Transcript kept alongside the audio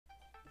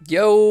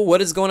Yo,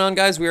 what is going on,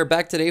 guys? We are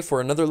back today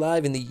for another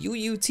live in the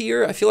UU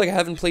tier. I feel like I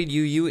haven't played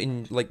UU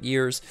in like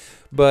years,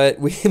 but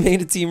we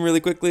made a team really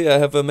quickly. I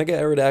have a Mega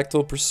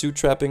Aerodactyl, Pursuit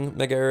Trapping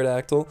Mega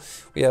Aerodactyl.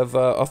 We have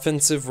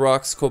Offensive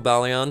Rocks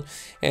Cobalion,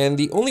 and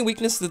the only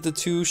weakness that the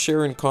two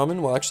share in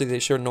common, well, actually they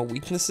share no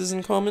weaknesses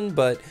in common,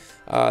 but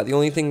the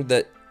only thing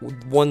that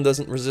one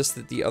doesn't resist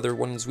that the other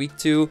one is weak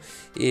to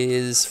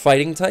is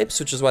fighting types,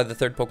 which is why the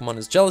third Pokemon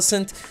is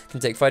Jellicent. Can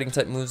take fighting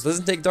type moves,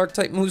 doesn't take dark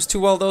type moves too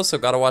well though, so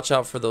gotta watch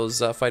out for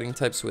those fighting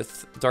types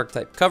with dark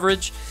type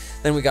coverage.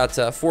 Then we got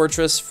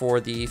Fortress for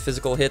the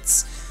physical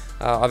hits.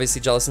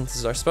 Obviously Jellicent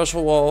is our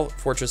special wall,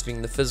 Fortress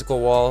being the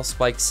physical wall,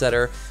 Spike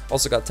Setter.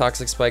 Also got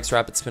Toxic Spikes,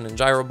 Rapid Spin, and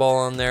Gyro Ball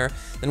on there.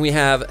 Then we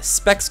have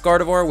Specs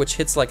Gardevoir, which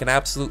hits like an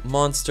absolute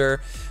monster.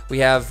 We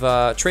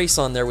have Trace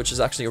on there, which is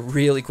actually a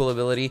really cool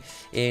ability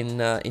in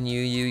UU.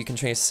 You can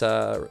trace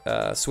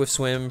Swift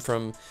Swim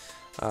from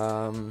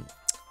Mega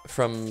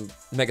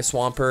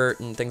Swampert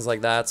and things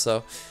like that,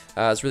 so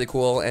it's really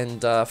cool.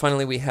 And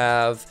finally we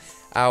have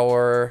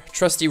our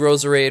trusty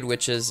Roserade,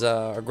 which is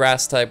a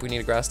grass type. We need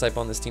a grass type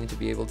on this team to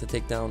be able to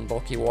take down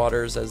bulky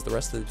waters, as the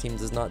rest of the team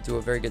does not do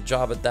a very good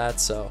job at that.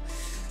 So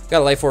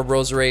got a Life Orb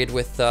Roserade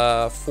with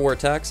 4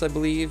 attacks, I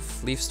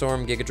believe. Leaf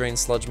Storm, Giga Drain,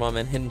 Sludge Bomb,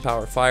 and Hidden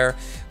Power Fire.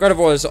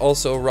 Gardevoir is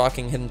also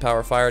rocking Hidden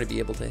Power Fire to be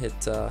able to hit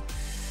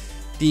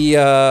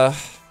the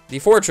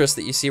Fortress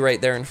that you see right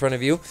there in front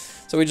of you.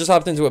 So we just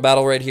hopped into a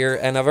battle right here,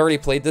 and I've already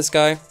played this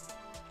guy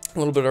a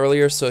little bit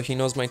earlier, so he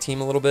knows my team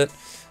a little bit.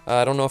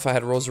 I don't know if I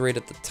had Roserade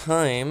at the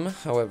time,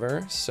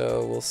 however,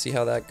 so we'll see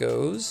how that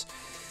goes.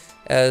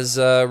 As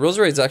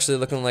Roserade's actually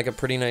looking like a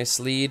pretty nice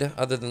lead,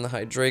 other than the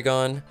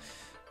Hydreigon.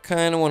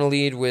 Kind of want to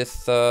lead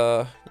with,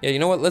 yeah, you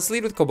know what, let's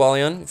lead with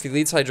Cobalion. If he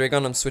leads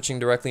Hydreigon, I'm switching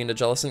directly into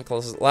Jellicent,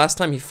 because last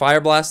time he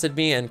Fire Blasted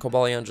me and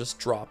Cobalion just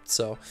dropped,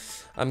 so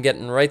I'm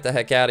getting right the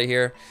heck out of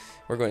here.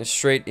 We're going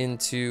straight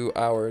into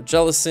our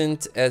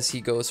Jellicent as he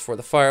goes for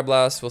the Fire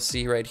Blast. We'll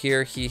see right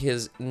here, he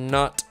is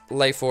not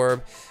Life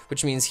Orb,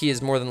 which means he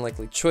is more than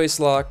likely Choice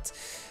Locked.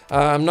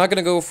 I'm not going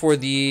to go for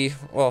the,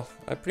 well,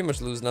 I pretty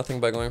much lose nothing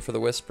by going for the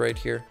Wisp right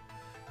here.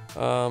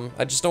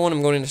 I just don't want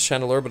him going into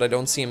Chandelure, but I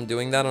don't see him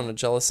doing that on a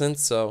Jellicent,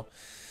 so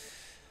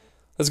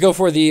let's go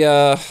for the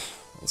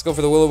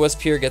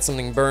Will-O-Wisp here, get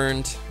something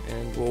burned,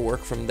 and we'll work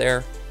from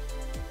there.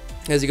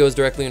 As he goes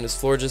directly into his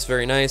Florges,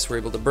 very nice, we're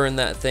able to burn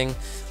that thing.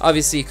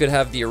 Obviously, you could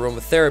have the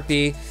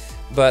Aromatherapy,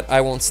 but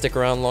I won't stick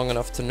around long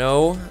enough to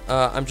know.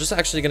 I'm just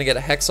actually going to get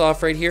a Hex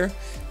off right here,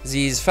 because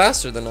he's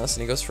faster than us,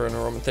 and he goes for an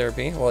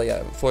Aromatherapy. Well,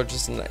 yeah,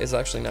 Florges is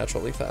actually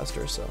naturally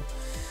faster, so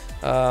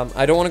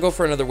I don't want to go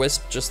for another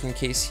Wisp, just in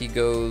case he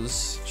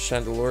goes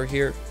Chandelure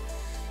here.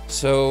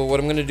 So what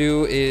I'm going to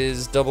do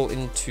is double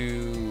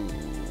into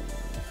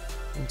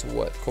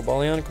what?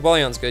 Cobalion?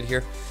 Cobalion's good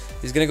here.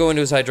 He's going to go into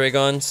his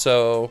Hydreigon,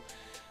 so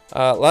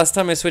last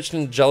time I switched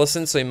into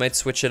Jellicent, so he might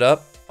switch it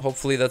up.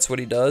 Hopefully that's what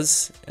he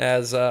does,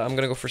 as I'm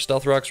going to go for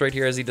Stealth Rocks right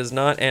here, as he does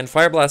not. And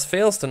Fire Blast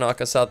fails to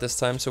knock us out this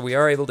time, so we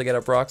are able to get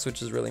up Rocks,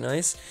 which is really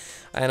nice.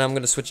 And I'm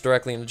going to switch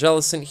directly into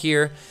Jellicent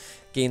here,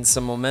 gain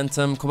some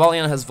momentum.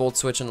 Cobalion has Volt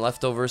Switch and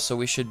Leftovers, so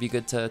we should be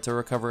good to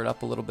recover it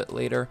up a little bit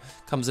later.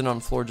 Comes in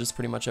on Florges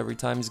pretty much every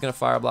time. He's going to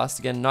Fire Blast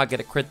again, not get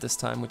a crit this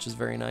time, which is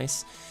very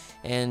nice.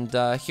 And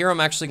here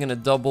I'm actually going to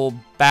double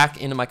back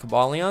into my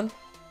Cobalion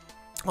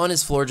on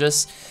his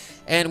Florges.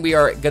 And we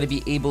are going to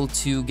be able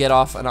to get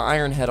off an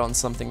Iron Head on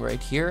something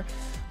right here.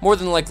 More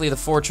than likely the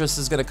Fortress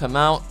is going to come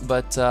out,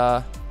 but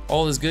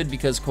all is good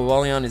because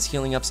Cobalion is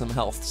healing up some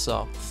health.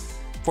 So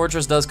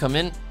Fortress does come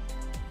in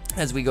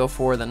as we go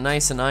for the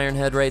nice and Iron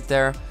Head right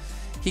there.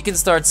 He can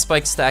start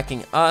Spike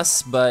stacking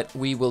us, but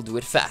we will do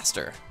it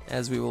faster,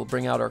 as we will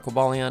bring out our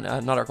Cobalion,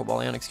 not our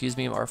Cobalion, excuse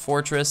me, our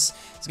Fortress.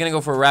 He's going to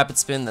go for a Rapid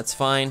Spin, that's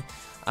fine.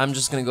 I'm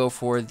just going to go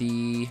for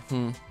the,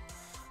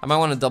 I might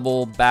want to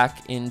double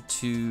back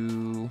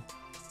into,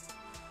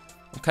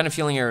 I'm kind of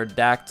feeling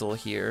Aerodactyl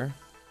here.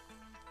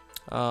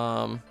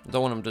 Don't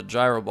want him to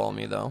Gyro Ball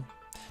me though.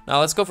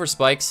 Now let's go for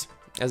Spikes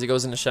as he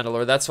goes into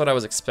Chandelure. That's what I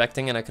was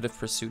expecting, and I could have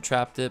Pursuit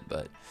Trapped it,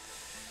 but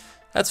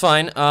that's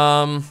fine.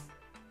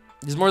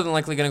 He's more than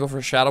likely going to go for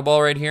a Shadow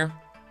Ball right here.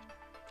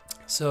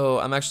 So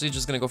I'm actually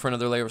just going to go for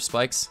another layer of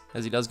Spikes.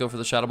 As he does go for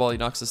the Shadow Ball, he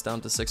knocks us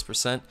down to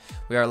 6%.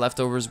 We are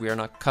Leftovers. We are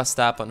not cussed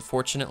up,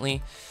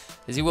 unfortunately.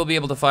 As he will be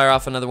able to fire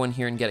off another one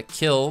here and get a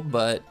kill,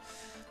 but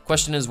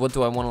question is, what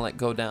do I want to let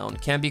go down?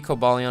 Can't be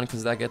Cobalion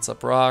because that gets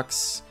up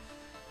Rocks.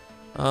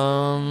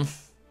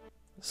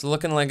 It's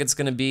looking like it's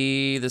going to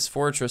be this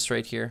Fortress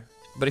right here.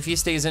 But if he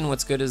stays in,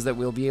 what's good is that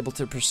we'll be able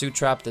to Pursuit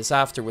Trap this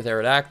after with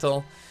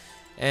Aerodactyl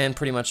and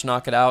pretty much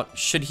knock it out.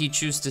 Should he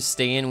choose to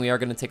stay in, we are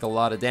going to take a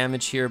lot of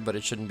damage here, but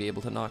it shouldn't be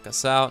able to knock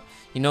us out.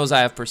 He knows I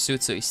have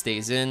Pursuit, so he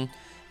stays in,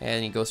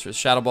 and he goes for his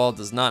Shadow Ball.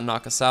 Does not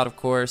knock us out, of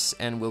course,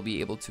 and we'll be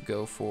able to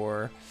go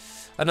for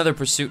another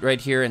Pursuit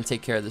right here and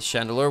take care of this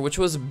Chandelure, which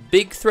was a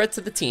big threat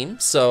to the team,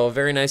 so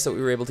very nice that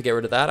we were able to get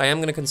rid of that. I am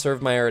going to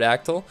conserve my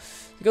Aerodactyl.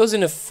 He goes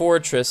into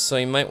Fortress, so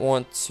he might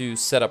want to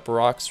set up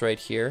Rocks right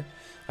here.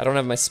 I don't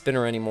have my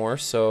Spinner anymore,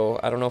 so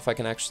I don't know if I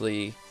can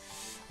actually...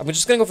 I'm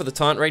just going to go for the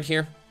Taunt right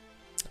here.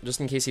 just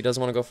in case he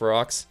doesn't want to go for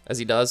rocks, as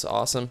he does.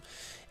 Awesome.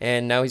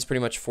 And now he's pretty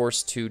much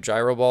forced to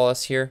gyro ball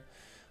us here.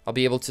 I'll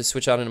be able to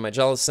switch out into my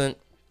Jellicent.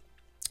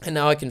 And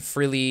now I can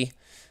freely...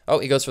 Oh,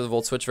 he goes for the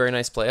Volt Switch. Very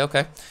nice play.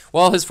 Okay.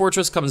 Well, his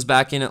Fortress comes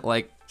back in at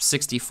like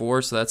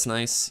 64, so that's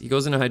nice. He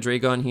goes into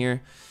Hydreigon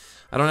here.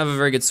 I don't have a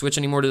very good switch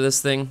anymore to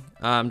this thing.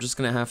 I'm just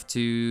going to have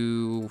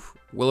to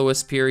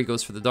Will-O-Wisp here. He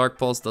goes for the Dark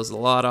Pulse. Does a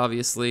lot,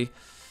 obviously.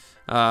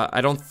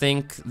 I don't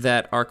think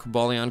that our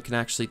Cobalion can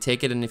actually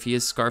take it, and if he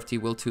is Scarfed, he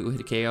will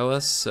 2-hit KO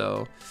us,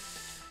 so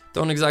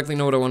don't exactly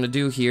know what I want to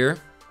do here.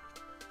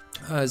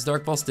 His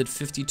Dark Pulse did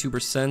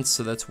 52%,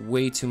 so that's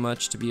way too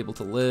much to be able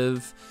to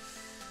live.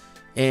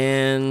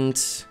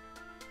 And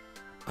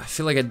I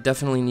feel like I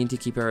definitely need to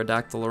keep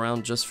Aerodactyl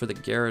around just for the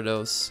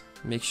Gyarados.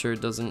 Make sure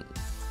it doesn't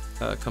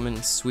come in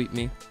and sweep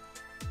me.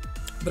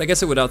 But I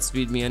guess it would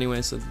outspeed me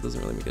anyway, so it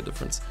doesn't really make a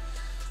difference.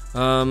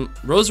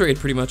 Roserade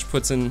pretty much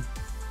puts in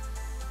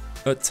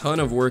a ton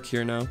of work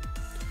here now.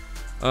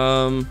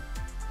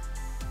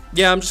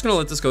 Yeah, I'm just going to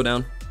let this go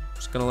down.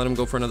 Just going to let him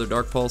go for another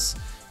Dark Pulse.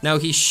 Now,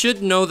 he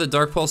should know that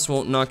Dark Pulse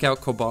won't knock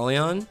out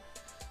Cobalion,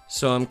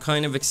 so I'm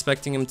kind of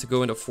expecting him to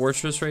go into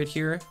Fortress right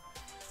here,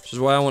 which is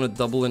why I want to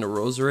double into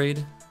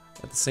Roserade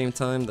at the same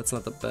time. That's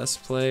not the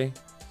best play.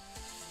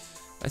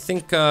 I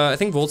think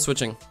Volt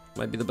Switching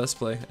might be the best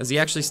play, as he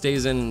actually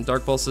stays in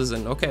Dark Pulses,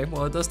 and okay,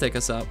 well, it does take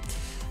us out.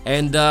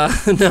 And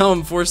now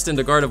I'm forced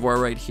into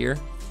Gardevoir right here.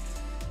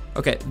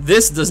 Okay,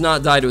 this does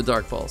not die to a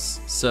Dark Pulse,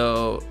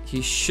 so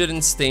he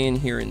shouldn't stay in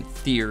here in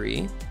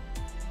theory.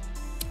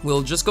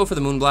 We'll just go for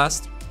the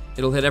Moonblast.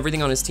 It'll hit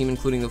everything on his team,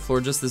 including the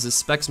Florges. This is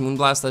Specs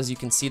Moonblast. As you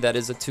can see, that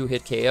is a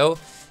 2-hit KO.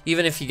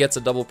 Even if he gets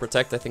a double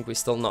protect, I think we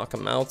still knock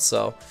him out,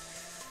 so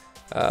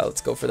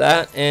let's go for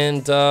that.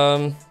 And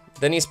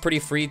then he's pretty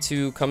free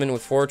to come in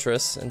with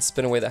Fortress and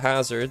spin away the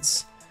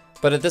hazards.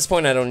 But at this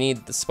point, I don't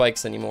need the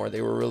spikes anymore.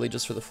 They were really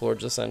just for the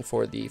Florges and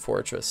for the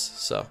Fortress,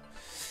 so...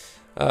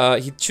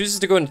 he chooses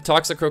to go into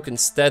Toxicroak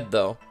instead,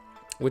 though,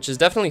 which is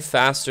definitely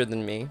faster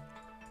than me.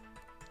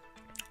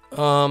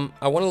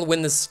 I want to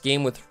win this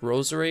game with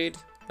Roserade,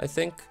 I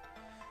think.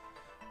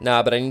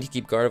 Nah, but I need to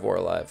keep Gardevoir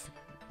alive.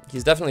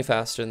 He's definitely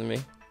faster than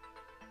me.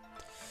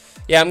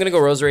 Yeah, I'm going to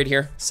go Roserade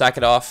here. Sack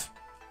it off.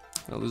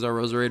 I'll lose our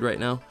Roserade right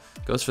now.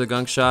 Goes for the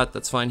Gunk Shot.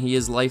 That's fine. He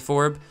is Life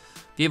Orb.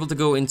 Be able to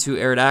go into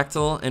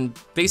Aerodactyl. And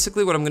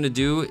basically what I'm going to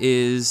do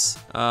is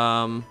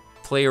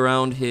play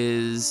around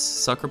his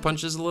Sucker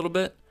Punches a little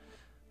bit.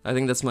 I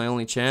think that's my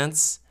only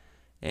chance.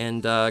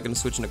 And I'm going to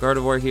switch into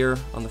Gardevoir here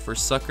on the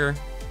first Sucker,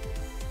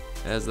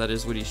 as that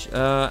is what he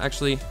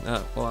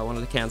well, I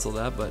wanted to cancel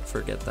that, but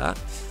forget that.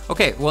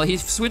 Okay, well, he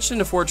switched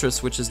into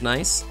Fortress, which is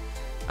nice,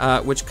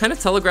 which kind of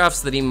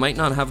telegraphs that he might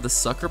not have the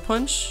Sucker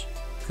Punch,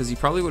 because he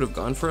probably would have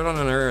gone for it on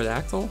an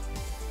Aerodactyl.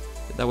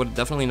 That would have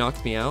definitely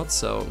knocked me out,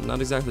 so I'm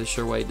not exactly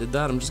sure why he did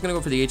that. I'm just going to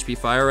go for the HP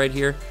Fire right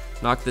here,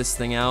 knock this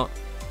thing out,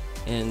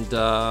 and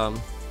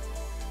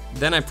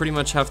then I pretty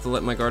much have to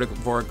let my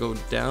Gardevoir go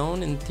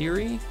down, in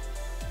theory.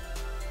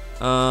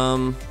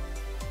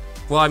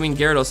 Well, I mean,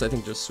 Gyarados, I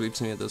think, just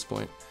sweeps me at this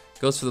point.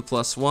 Goes for the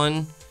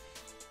 +1.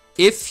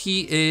 If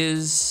he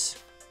is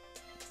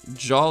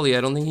Jolly,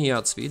 I don't think he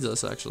outspeeds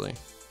us, actually.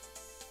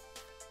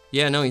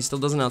 Yeah, no, he still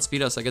doesn't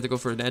outspeed us. I get to go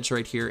for an edge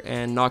right here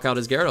and knock out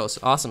his Gyarados.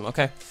 Awesome,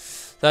 okay.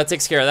 That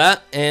takes care of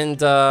that.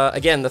 And,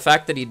 again, the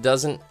fact that he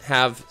doesn't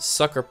have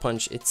Sucker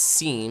Punch, it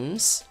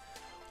seems,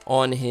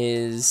 on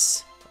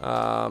his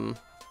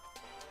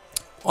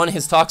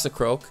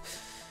Toxicroak,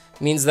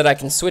 means that I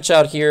can switch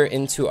out here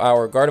into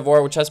our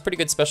Gardevoir, which has pretty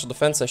good special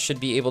defense. I should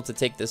be able to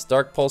take this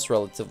Dark Pulse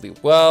relatively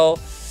well.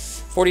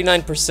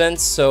 49%,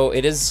 so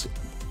it is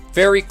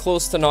very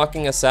close to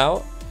knocking us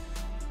out,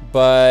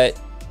 but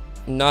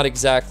not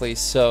exactly.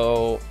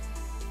 So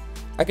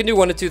I can do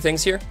one of two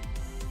things here.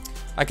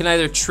 I can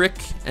either trick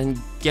and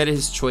get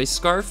his Choice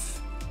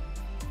Scarf,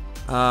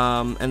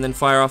 and then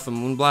fire off a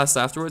Moonblast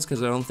afterwards,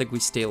 because I don't think we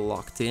stay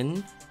locked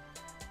in.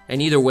 And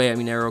either way, I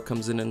mean, Arrow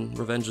comes in and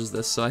revenges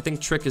this, so I think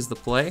Trick is the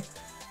play.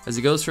 As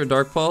he goes for a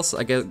Dark Pulse,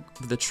 I get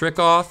the Trick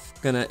off,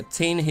 gonna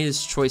attain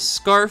his Choice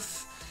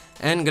Scarf,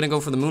 and gonna go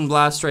for the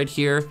Moonblast right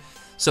here.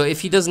 So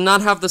if he does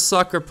not have the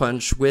Sucker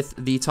Punch with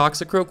the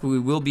Toxicroak, we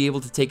will be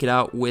able to take it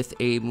out with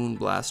a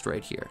Moonblast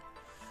right here.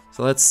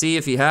 So let's see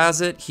if he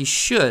has it. He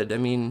should. I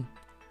mean,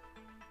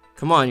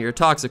 come on, you're a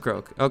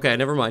Toxicroak. Okay,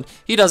 never mind.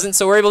 He doesn't,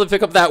 so we're able to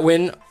pick up that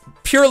win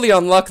purely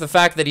on luck, the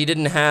fact that he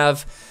didn't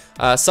have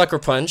Sucker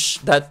Punch.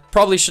 That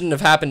probably shouldn't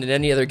have happened in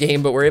any other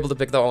game, but we're able to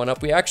pick that one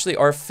up. We actually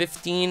are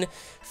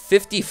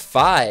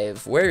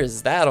 1555. Where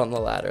is that on the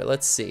ladder?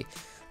 Let's see.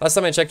 Last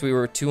time I checked, we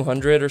were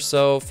 200 or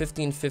so.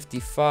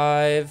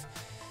 1555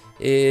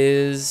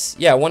 is,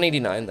 yeah,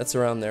 189. That's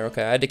around there.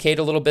 Okay, I decayed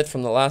a little bit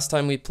from the last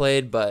time we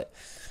played, but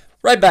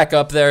right back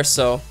up there,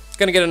 so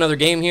gonna get another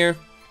game here.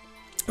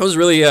 That was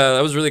really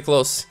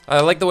close. I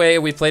like the way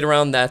we played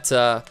around that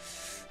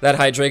that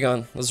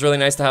Hydreigon. It was really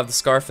nice to have the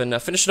Scarf and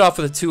finish it off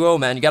with a 2-0,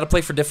 man. You got to play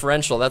for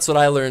differential. That's what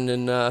I learned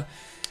in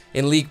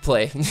in league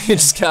play. You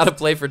just gotta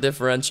play for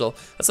differential.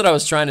 That's what I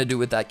was trying to do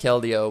with that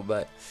Keldeo,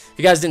 but if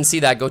you guys didn't see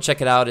that, go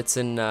check it out. It's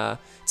in the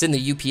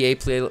UPA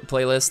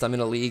playlist. I'm in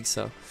a league,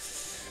 so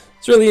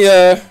it's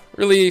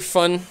really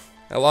fun.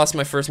 I lost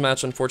my first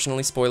match,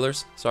 unfortunately.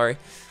 Spoilers, sorry,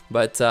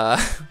 but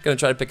gonna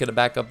try to pick it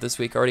back up this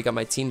week. I already got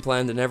my team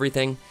planned and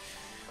everything.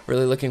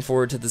 Really looking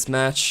forward to this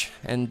match,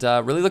 and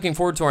really looking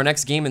forward to our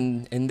next game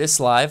in this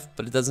live,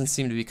 but it doesn't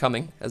seem to be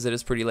coming, as it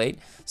is pretty late,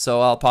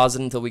 so I'll pause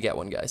it until we get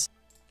one, guys.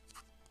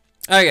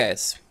 Alright,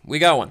 guys, we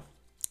got one,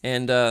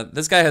 and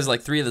this guy has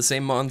like 3 of the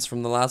same mons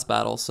from the last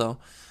battle, so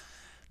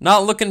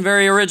not looking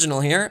very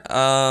original here.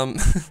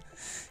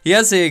 He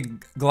has a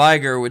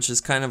Gligar, which is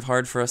kind of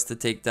hard for us to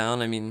take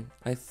down. I mean,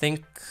 I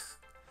think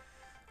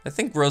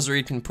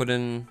Roserade can put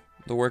in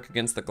the work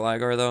against the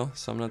Gligar, though,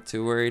 so I'm not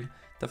too worried.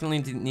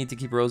 Definitely need to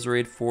keep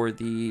Roserade for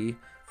the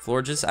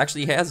Florges.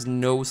 Actually, he has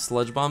no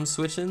Sludge Bomb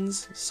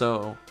switch-ins,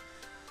 so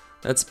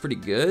that's pretty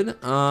good.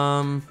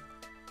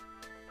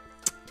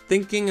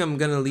 Thinking I'm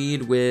gonna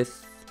lead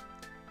with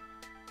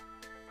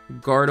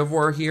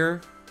Gardevoir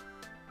here.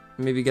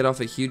 Maybe get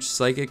off a huge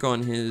Psychic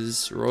on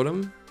his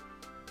Rotom.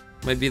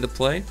 Might be the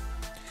play.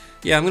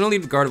 Yeah, I'm gonna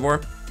lead with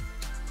Gardevoir,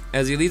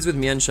 as he leads with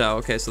Mienshao.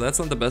 Okay, so that's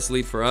not the best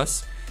lead for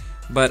us,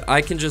 but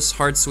I can just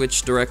hard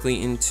switch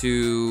directly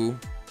into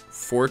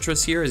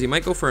Fortress here, as he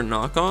might go for a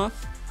knockoff,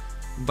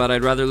 but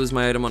I'd rather lose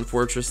my item on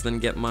Fortress than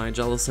get my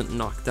Jellicent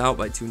knocked out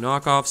by 2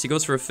 knockoffs. He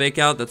goes for a fake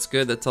out. That's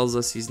good. That tells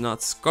us he's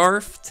not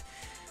scarfed,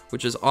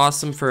 which is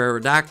awesome for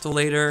Aerodactyl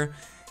later,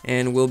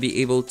 and we'll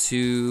be able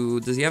to...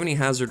 Does he have any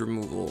hazard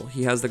removal?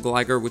 He has the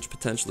Gligar, which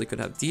potentially could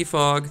have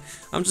Defog.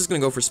 I'm just going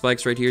to go for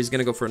Spikes right here. He's going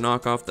to go for a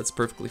knockoff. That's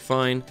perfectly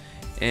fine,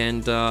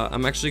 and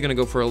I'm actually going to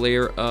go for a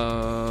layer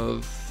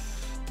of...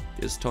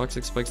 Is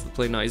Toxic Spikes the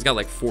play? No, he's got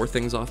like 4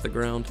 things off the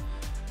ground.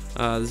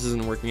 This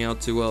isn't working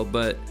out too well,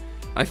 but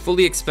I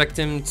fully expect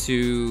him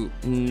to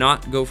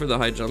not go for the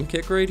high jump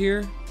kick right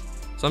here.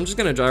 So I'm just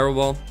going to Gyro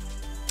Ball.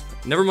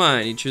 Never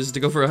mind, he chooses to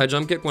go for a high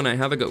jump kick when I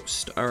have a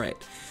Ghost. Alright,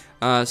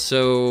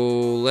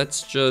 so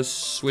let's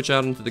just switch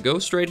out into the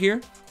Ghost right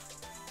here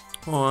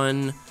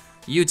on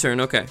U-turn.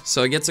 Okay,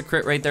 so it gets a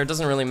crit right there.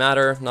 Doesn't really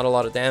matter, not a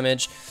lot of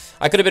damage.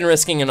 I could have been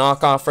risking a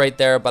knockoff right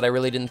there, but I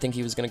really didn't think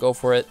he was going to go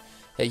for it.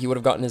 He would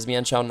have gotten his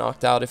Mienshao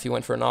knocked out if he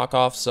went for a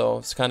knockoff, so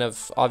it's kind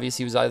of obvious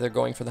he was either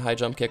going for the high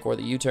jump kick or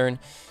the U-turn.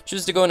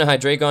 Chooses to go into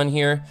Hydreigon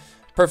here.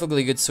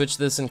 Perfectly good switch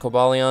this in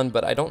Cobalion,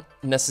 but I don't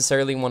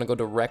necessarily want to go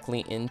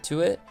directly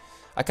into it.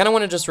 I kind of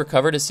want to just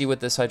recover to see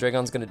what this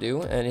Hydreigon's going to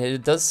do, and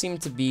it does seem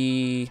to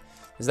be...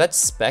 Is that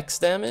Specs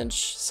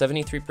damage?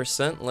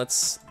 73%?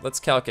 Let's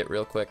calc it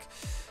real quick.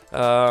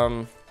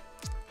 Hydreigon,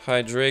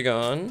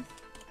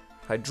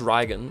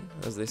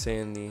 as they say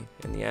in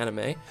the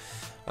anime.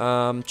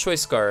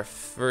 Choice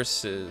Scarf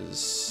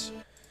versus,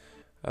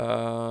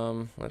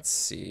 let's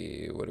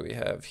see, what do we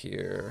have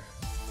here?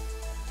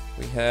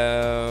 We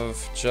have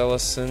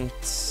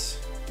Jellicent.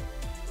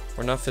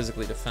 We're not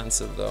physically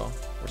defensive, though.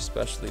 We're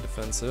specially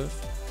defensive.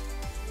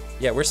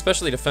 Yeah, we're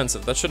specially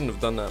defensive. That shouldn't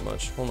have done that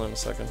much. Hold on a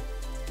second.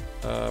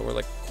 We're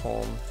like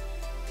calm.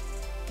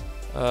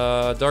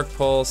 Dark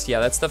Pulse.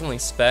 Yeah, that's definitely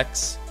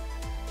Specs.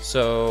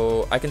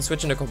 So I can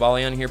switch into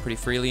Cobalion here pretty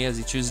freely as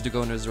he chooses to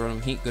go into his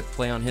Rotom Heat. Good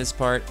play on his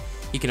part.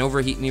 He can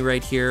overheat me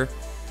right here.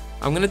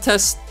 I'm going to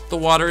test the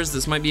waters.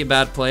 This might be a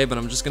bad play, but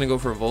I'm just going to go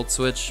for a Volt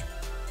Switch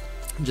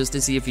just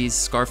to see if he's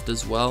Scarfed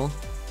as well.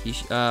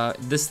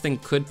 This thing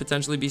could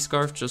potentially be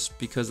Scarfed just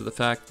because of the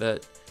fact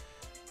that...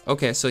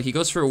 Okay, so he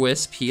goes for a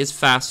Wisp. He is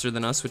faster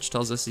than us, which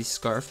tells us he's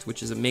Scarfed,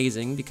 which is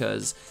amazing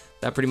because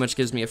that pretty much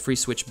gives me a free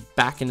switch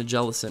back into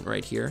Jellicent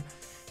right here.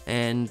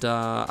 And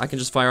I can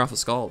just fire off a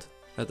Scald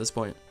at this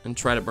point and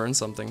try to burn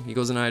something. He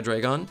goes into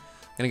Hydreigon.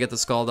 Gonna get the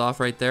Scald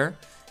off right there.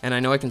 And I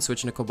know I can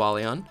switch into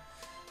Cobalion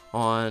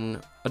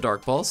on a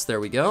Dark Pulse. There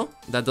we go.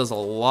 That does a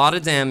lot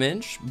of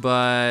damage,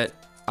 but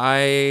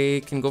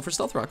I can go for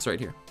Stealth Rocks right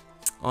here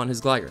on his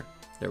Gligar.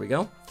 There we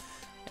go.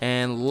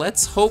 And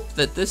let's hope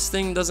that this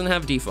thing doesn't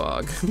have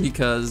Defog,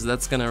 because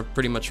that's going to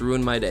pretty much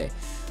ruin my day.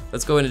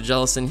 Let's go into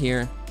Jellicent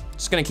here.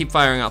 Just going to keep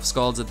firing off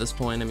Scalds at this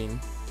point. I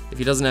mean, if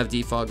he doesn't have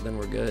Defog, then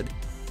we're good.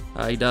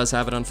 He does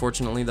have it,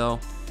 unfortunately, though.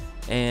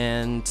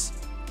 And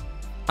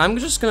I'm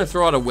just going to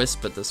throw out a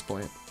Wisp at this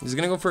point. He's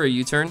going to go for a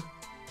U-turn.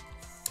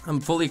 I'm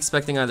fully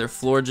expecting either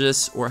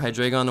Florges or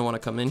Hydreigon to want to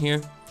come in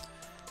here.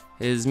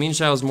 His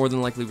Mienshao is more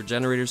than likely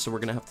Regenerator, so we're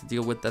going to have to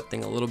deal with that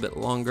thing a little bit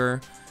longer.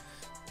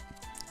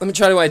 Let me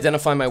try to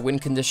identify my win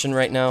condition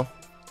right now.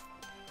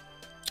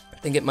 I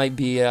think it might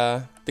be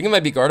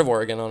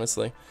Gardevoir again,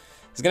 honestly.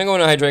 He's going to go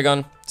into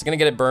Hydreigon. He's going to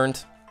get it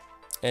burned.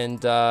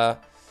 And how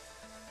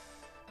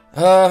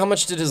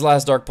much did his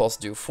last Dark Pulse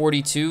do?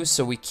 42,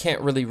 so we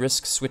can't really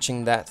risk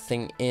switching that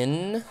thing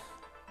in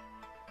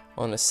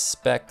on a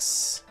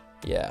Specs.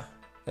 Yeah,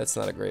 that's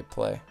not a great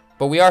play.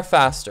 But we are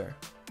faster.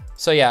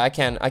 So yeah, I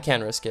can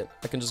risk it.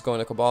 I can just go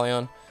into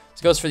Cobalion. So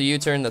he goes for the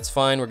U-turn, that's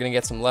fine. We're going to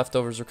get some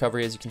leftovers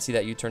recovery. As you can see,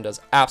 that U-turn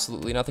does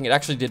absolutely nothing. It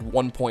actually did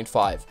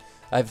 1.5.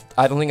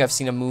 I don't think I've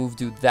seen a move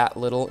do that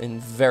little in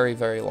very,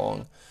 very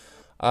long.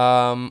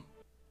 I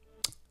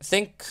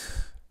think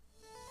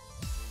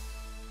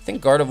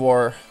think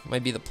Gardevoir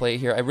might be the play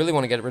here. I really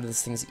want to get rid of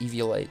this thing's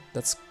Eviolite.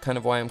 That's kind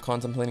of why I'm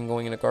contemplating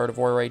going into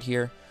Gardevoir right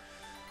here.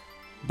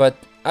 But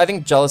I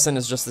think Jellicent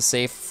is just a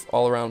safe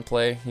all-around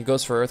play. He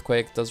goes for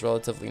Earthquake, does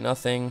relatively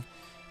nothing.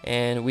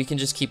 And we can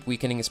just keep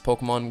weakening his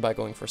Pokemon by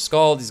going for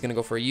Scald. He's going to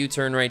go for a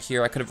U-turn right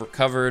here. I could have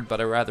recovered,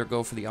 but I'd rather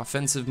go for the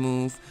offensive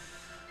move.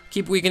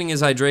 Keep weakening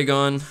his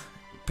Hydreigon.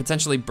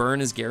 Potentially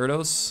burn his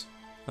Gyarados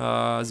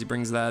as he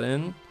brings that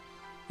in.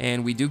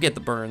 And we do get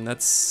the burn.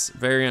 That's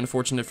very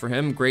unfortunate for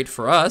him. Great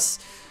for us.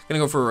 Going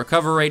to go for a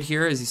Recover right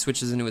here as he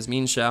switches into his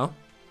Meanshao.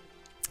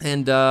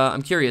 And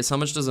I'm curious, how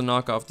much does a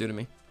Knockoff do to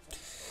me?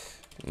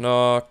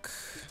 Knock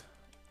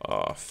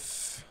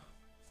off.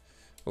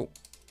 Oh,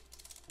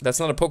 that's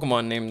not a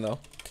Pokemon name though.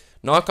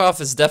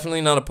 Knockoff is definitely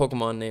not a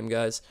Pokemon name,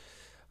 guys.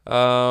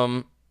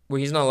 Well,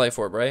 he's not Life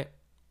Orb, right?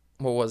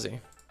 What was he?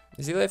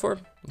 Is he Life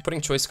Orb? I'm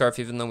putting Choice Scarf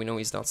even though we know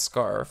he's not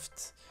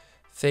Scarfed.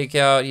 Fake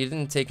Out. He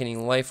didn't take any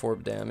Life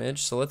Orb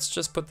damage, so let's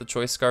just put the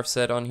Choice Scarf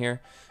set on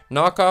here.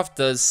 Knockoff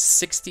does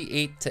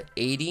 68 to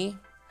 80.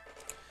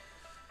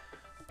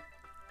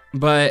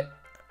 But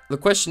the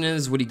question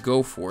is, would he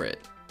go for it?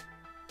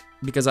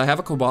 Because I have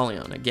a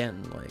Cobalion,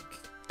 again, like...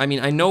 I mean,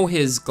 I know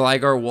his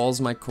Gligar walls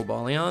my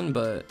Cobalion,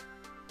 but...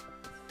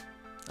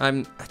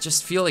 I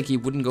just feel like he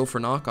wouldn't go for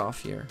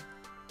Knockoff here.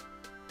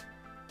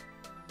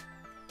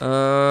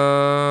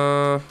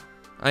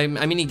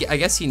 I mean, I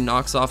guess he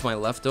knocks off my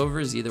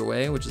leftovers either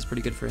way, which is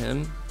pretty good for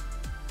him.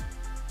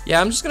 Yeah,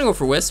 I'm just gonna go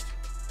for Wisp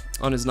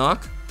on his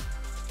knock,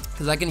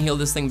 because I can heal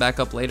this thing back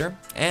up later.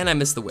 And I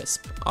missed the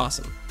Wisp.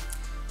 Awesome.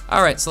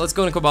 Alright, so let's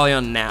go into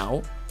Cobalion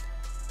now.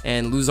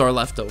 And lose our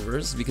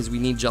leftovers, because we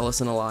need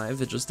Jellicent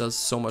alive. It just does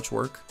so much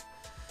work.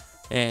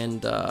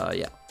 And,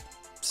 yeah.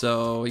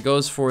 So, he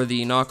goes for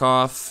the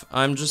knockoff.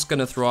 I'm just going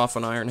to throw off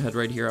an Iron Head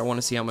right here. I want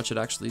to see how much it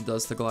actually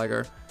does to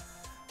Gligar.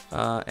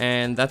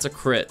 And that's a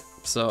crit,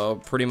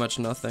 so pretty much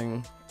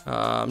nothing.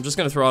 I'm just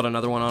going to throw out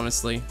another one,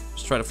 honestly.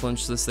 Just try to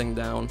flinch this thing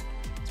down.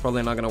 It's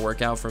probably not going to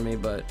work out for me,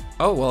 but...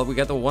 Oh, well, we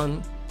got the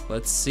one.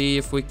 Let's see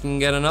if we can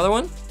get another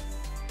one.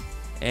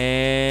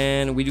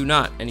 And we do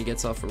not. And he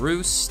gets off a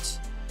Roost.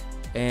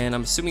 And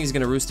I'm assuming he's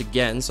going to Roost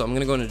again, so I'm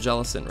going to go into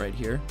Jellicent right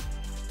here.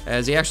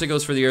 As he actually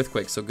goes for the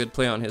Earthquake, so good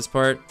play on his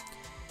part.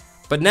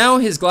 But now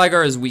his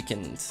Gligar is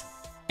weakened.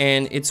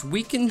 And it's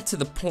weakened to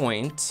the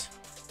point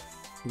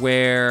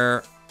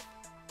where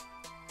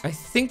I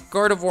think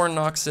Gardevoir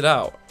knocks it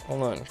out.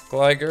 Hold on.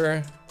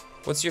 Gligar.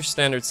 What's your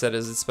standard set?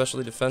 Is it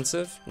specially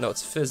defensive? No,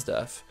 it's Fizz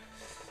Def.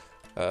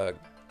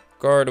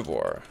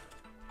 Gardevoir.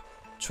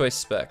 Choice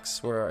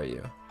Specs. Where are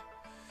you?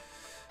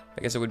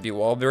 I guess it would be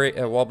Wall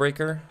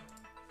Breaker.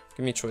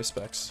 Give me Choice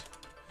Specs.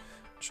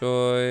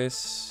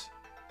 Choice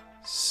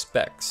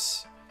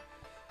Specs.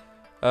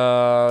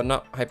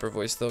 Not Hyper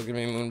Voice though. Give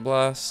me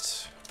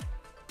Moonblast.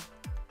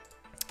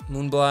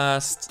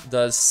 Moonblast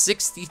does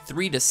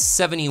 63 to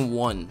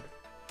 71.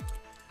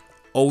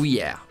 Oh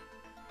yeah.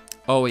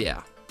 Oh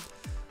yeah.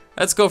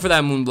 Let's go for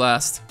that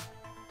Moonblast.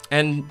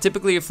 And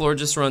typically a floor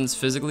just runs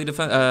physically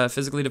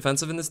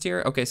defensive in this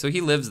tier. Okay, so he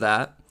lives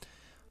that.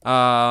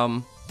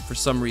 For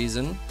some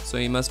reason. So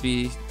he must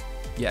be...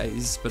 Yeah,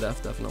 he's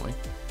Spadef, definitely.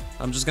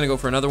 I'm just going to go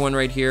for another one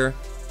right here,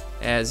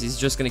 as he's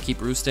just going to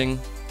keep roosting.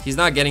 He's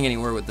not getting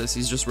anywhere with this.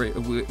 He's just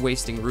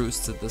wasting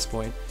roosts at this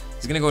point.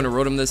 He's going to go into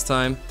Rotom this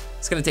time.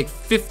 It's going to take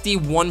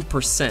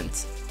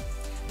 51%.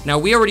 Now,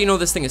 we already know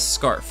this thing is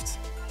Scarfed.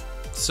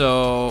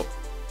 So,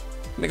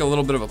 make a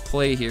little bit of a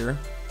play here.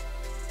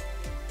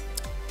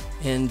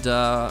 And,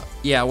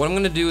 yeah, what I'm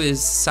going to do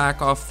is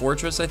sack off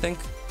Fortress, I think.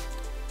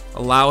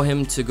 Allow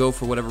him to go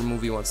for whatever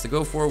move he wants to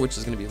go for, which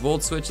is going to be a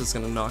Volt Switch. That's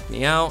going to knock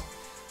me out.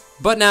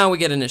 But now we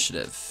get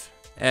Initiative,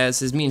 as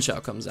his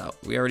Meanshao comes out.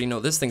 We already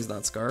know this thing's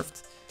not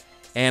Scarfed.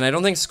 And I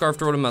don't think Scarfed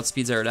Rotom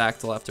outspeeds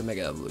Aerodactyl after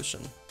Mega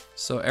Evolution.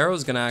 So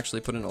Arrow's going to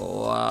actually put in a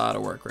lot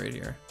of work right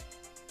here.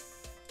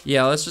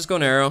 Yeah, let's just go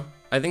in Arrow.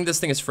 I think this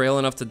thing is frail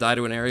enough to die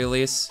to an Aerial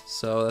Ace,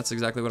 so that's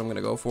exactly what I'm going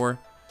to go for.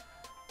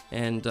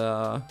 And,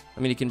 I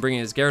mean, he can bring in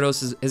his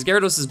Gyarados. His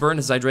Gyarados is burned,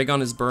 his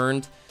Hydreigon is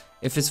burned.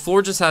 If his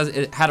floor just had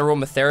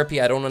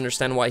Aromatherapy, I don't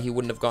understand why he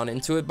wouldn't have gone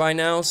into it by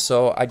now,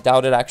 so I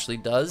doubt it actually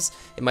does.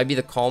 It might be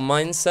the Calm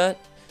Mind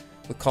set,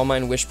 with Calm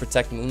Mind, Wish,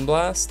 Protect,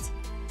 Moonblast,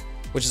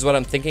 which is what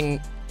I'm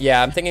thinking.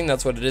 Yeah, I'm thinking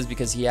that's what it is,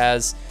 because he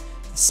has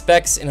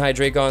Specs in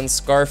Hydreigon,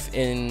 Scarf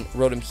in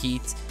Rotom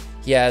Heat,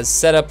 he has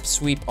Setup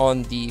Sweep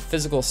on the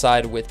physical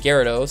side with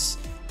Gyarados,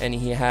 and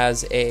he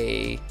has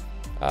a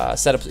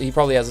he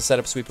probably has a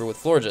Setup Sweeper with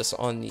Florges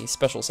on the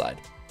special side.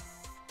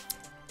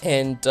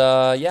 And,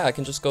 yeah, I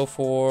can just go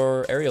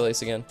for Aerial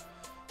Ace again.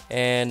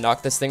 And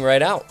knock this thing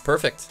right out.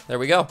 Perfect. There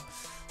we go.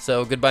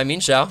 So, goodbye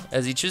Meanshao,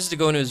 as he chooses to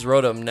go into his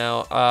Rotom.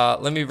 Now,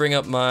 let me bring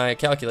up my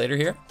calculator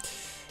here.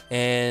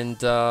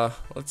 And,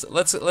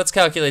 let's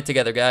calculate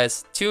together,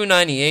 guys.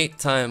 298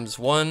 times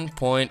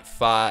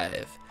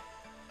 1.5.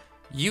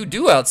 You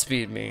do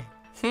outspeed me.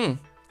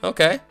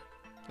 Okay.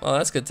 Well,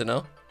 that's good to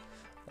know.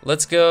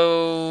 Let's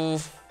go...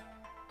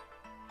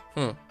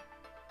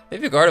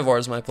 Maybe Gardevoir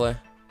is my play.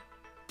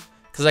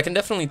 Because I can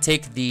definitely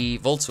take the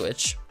Volt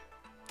Switch.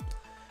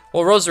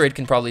 Well, Roserade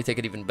can probably take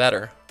it even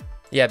better.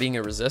 Yeah, being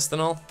a resist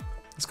and all.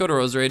 Let's go to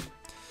Roserade.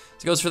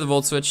 He goes for the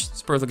Volt Switch.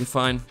 It's perfectly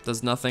fine.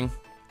 Does nothing.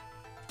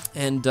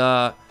 And,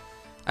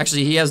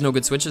 actually, he has no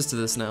good switches to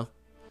this now.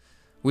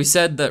 We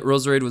said that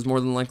Roserade was more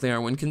than likely our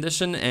win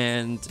condition,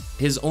 and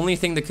his only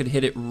thing that could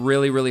hit it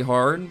really, really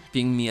hard,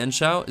 being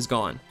Mienshao, is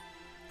gone.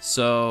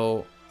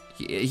 So,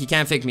 he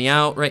can't fake me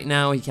out right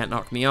now. He can't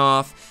knock me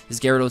off. His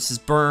Gyarados is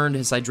burned.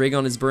 His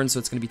Hydreigon is burned, so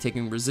it's going to be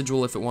taking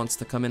residual if it wants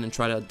to come in and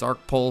try to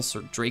Dark Pulse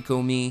or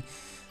Draco me.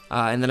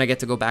 And then I get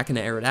to go back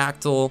into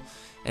Aerodactyl.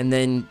 And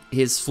then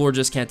his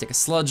Florges can't take a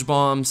Sludge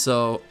Bomb,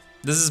 so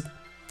this is a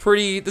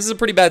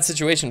pretty bad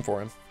situation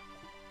for him.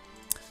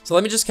 So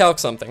let me just calc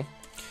something.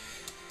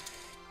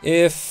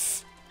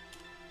 If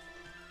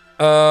my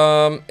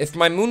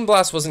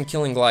Moonblast wasn't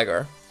killing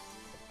Gligar,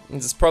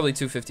 it's probably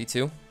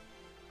 252.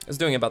 It's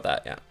doing about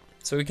that, yeah.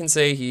 So we can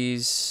say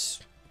he's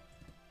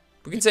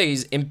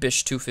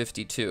impish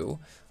 252,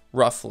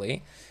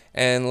 roughly.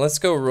 And let's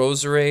go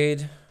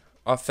Roserade,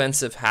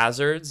 offensive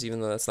hazards,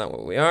 even though that's not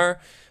what we are.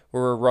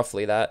 We're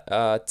roughly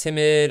that.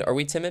 Timid, are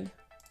we timid?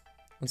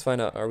 Let's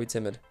find out, are we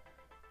timid?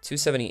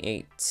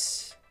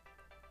 278.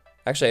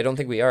 Actually, I don't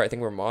think we are. I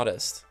think we're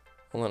modest.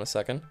 Hold on a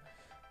second.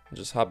 I'll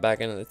just hop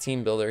back into the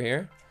team builder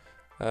here.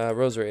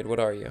 Roserade, what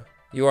are you?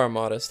 You are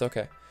modest,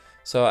 okay.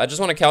 So I just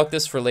want to calc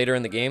this for later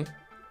in the game.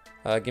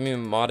 Give me a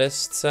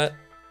modest set.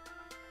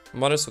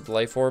 Modest with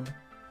Life Orb.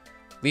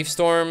 Leaf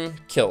Storm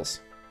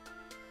kills.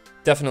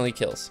 Definitely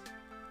kills.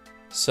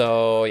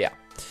 So, yeah.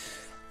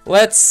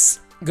 Let's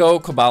go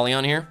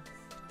Cobalion here.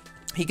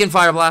 He can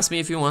Fire Blast me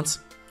if he wants.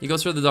 He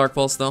goes for the Dark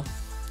Pulse, though.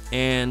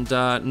 And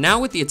now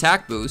with the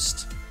attack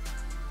boost,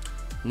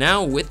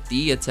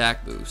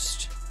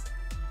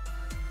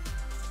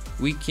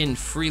 we can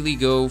freely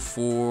go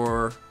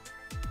for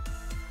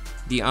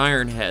the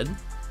Iron Head.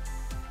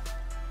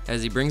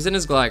 As he brings in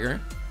his Gligar,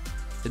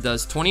 it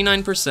does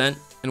 29%,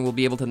 and we'll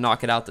be able to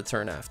knock it out the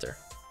turn after.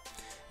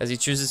 As he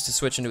chooses to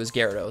switch into his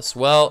Gyarados.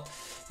 Well,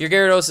 your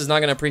Gyarados is not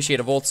going to appreciate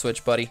a Volt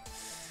Switch, buddy.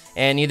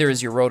 And neither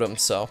is your Rotom,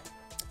 so.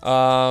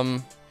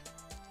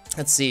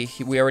 Let's see.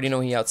 We already know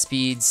he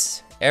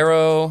outspeeds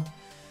Arrow.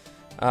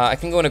 I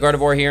can go into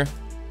Gardevoir here.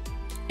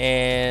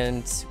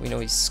 And we know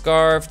he's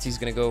Scarfed. He's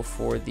going to go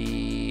for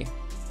the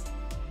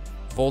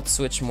Volt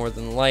Switch more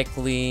than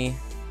likely.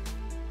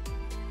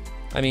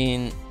 I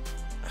mean,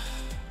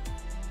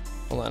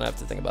 hold on, I have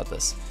to think about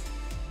this.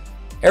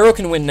 Arrow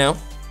can win now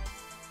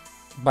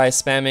by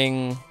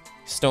spamming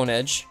Stone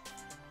Edge.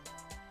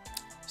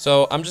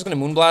 So I'm just going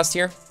to Moonblast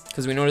here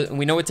because we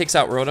know it takes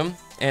out Rotom,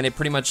 and it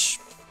pretty much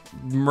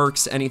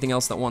murks anything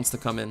else that wants to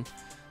come in.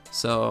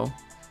 So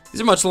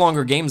these are much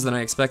longer games than I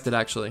expected,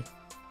 actually.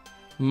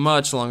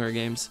 Much longer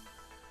games.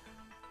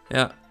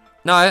 Yeah.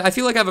 No, I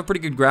feel like I have a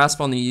pretty good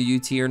grasp on the UU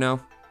tier now.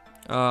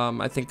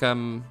 I think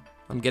I'm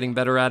getting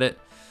better at it.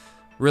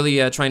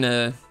 Really trying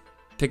to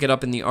pick it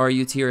up in the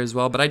RU tier as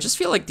well. But I just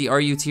feel like the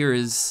RU tier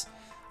is,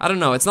 I don't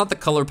know, it's not the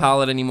color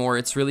palette anymore.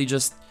 It's really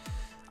just,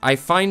 I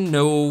find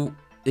no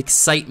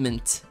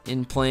excitement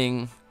in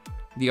playing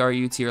the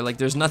RU tier. Like,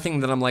 there's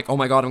nothing that I'm like, oh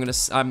my god,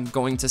 I'm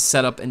going to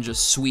set up and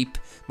just sweep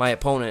my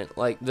opponent.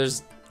 Like,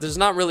 there's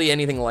not really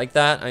anything like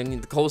that. I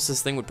mean, the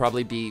closest thing would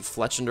probably be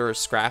Fletchender or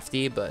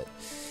Scrafty, but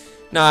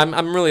no,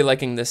 I'm really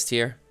liking this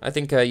tier. I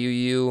think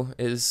UU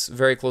is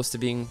very close to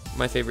being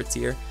my favorite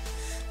tier.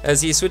 As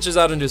he switches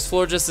out into his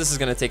Florges, this is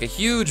going to take a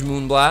huge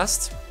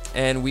Moonblast,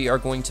 and we are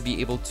going to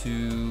be able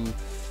to...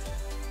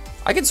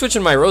 I can switch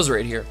in my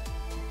Roserade here,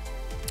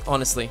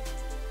 honestly.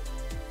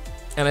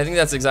 And I think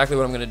that's exactly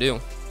what I'm going to do,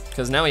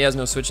 because now he has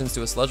no switch-ins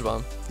to a Sludge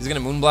Bomb. He's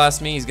going to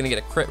Moonblast me, he's going to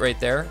get a crit right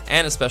there,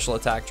 and a special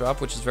attack drop,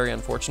 which is very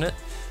unfortunate.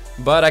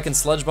 But I can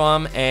Sludge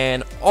Bomb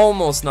and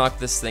almost knock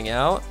this thing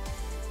out.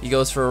 He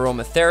goes for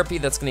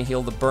Aromatherapy. That's going to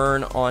heal the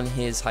burn on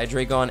his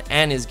Hydreigon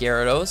and his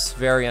Gyarados.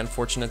 Very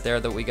unfortunate there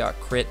that we got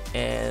crit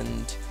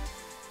and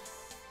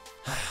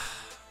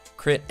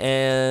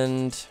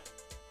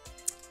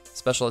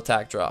special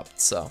attack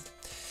dropped. So, all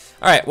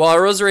right. Well,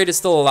 our Roserade is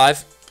still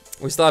alive.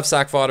 We still have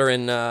Sack Fodder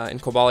in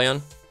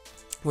Cobalion.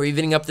 We're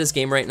evening up this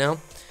game right now.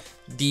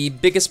 The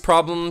biggest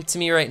problem to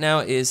me right now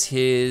is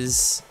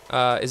his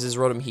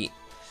Rotom Heat.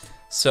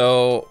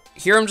 So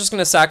here I'm just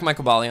going to sack my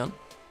Cobalion.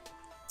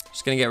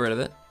 Just going to get rid of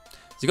it.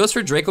 So he goes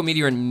for Draco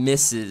Meteor and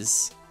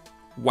misses.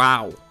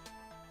 Wow.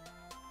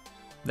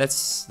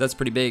 That's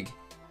pretty big.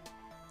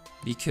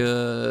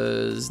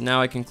 Because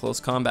now I can close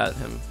combat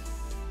him.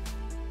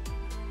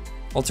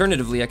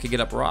 Alternatively, I could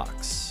get up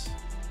rocks.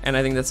 And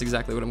I think that's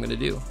exactly what I'm going to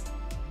do.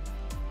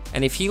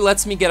 And if he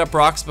lets me get up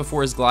rocks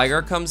before his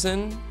Gligar comes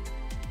in,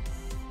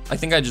 I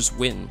think I just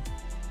win.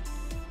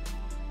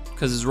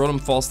 Because his Rotom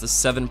falls to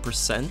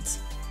 7%.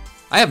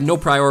 I have no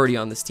priority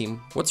on this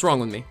team. What's wrong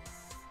with me?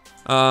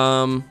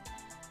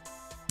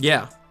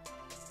 Yeah.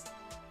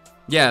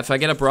 Yeah, if I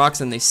get up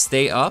rocks and they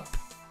stay up,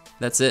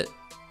 that's it.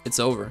 It's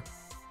over.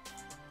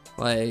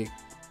 Like,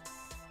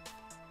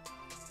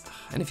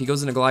 and if he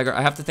goes into Gligar,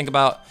 I have to think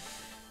about,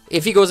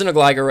 if he goes into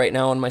Gligar right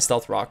now on my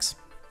Stealth Rocks,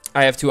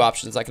 I have two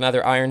options. I can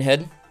either Iron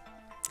Head,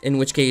 in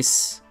which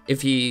case,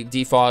 if he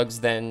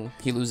defogs, then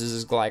he loses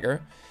his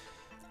Gligar.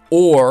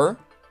 Or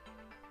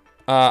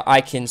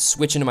I can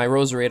switch into my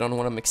Roserade on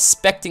what I'm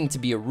expecting to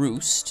be a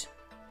Roost,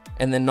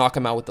 and then knock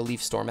him out with the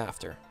Leaf Storm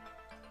after.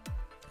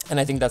 And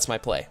I think that's my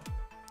play.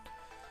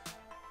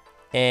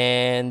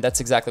 And that's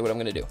exactly what I'm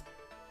going to do.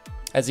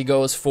 As he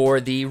goes for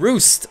the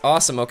Roost.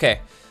 Awesome, okay.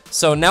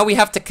 So now we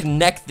have to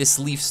connect this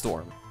Leaf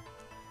Storm.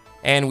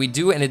 And we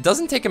do, and it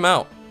doesn't take him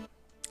out.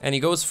 And he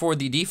goes for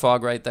the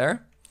Defog right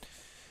there.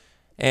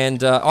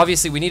 And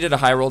obviously we needed a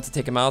high roll to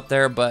take him out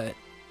there, but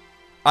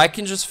I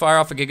can just fire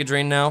off a Giga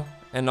Drain now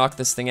and knock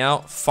this thing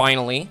out,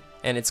 finally,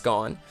 and it's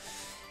gone.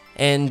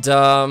 And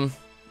now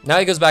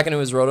he goes back into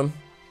his Rotom.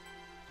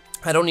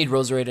 I don't need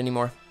Roserade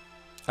anymore.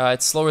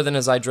 It's slower than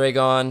his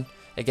Hydreigon.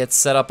 It gets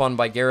set up on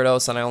by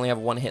Gyarados, and I only have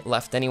one hit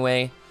left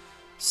anyway.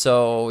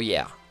 So,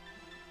 yeah.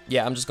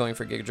 Yeah, I'm just going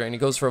for Giga Drain. He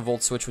goes for a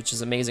Volt Switch, which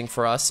is amazing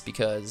for us,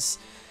 because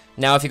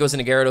now if he goes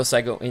into Gyarados,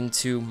 I go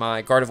into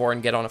my Gardevoir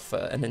and get on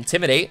an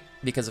Intimidate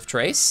because of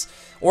Trace.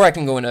 Or I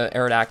can go into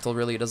Aerodactyl,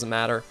 really, it doesn't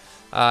matter.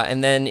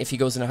 And then if he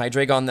goes into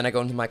Hydreigon, then I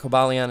go into my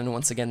Cobalion and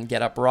once again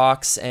get up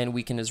rocks and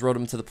weaken his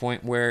Rotom to the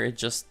point where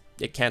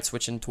it can't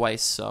switch in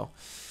twice. So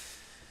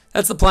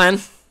that's the plan.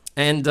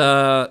 And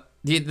the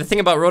thing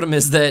about Rotom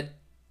is that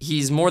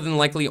he's more than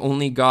likely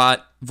only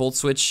got Volt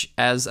Switch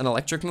as an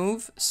electric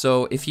move.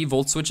 So if he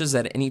Volt Switches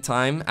at any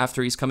time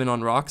after he's coming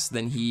on rocks,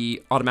 then he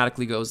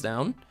automatically goes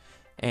down.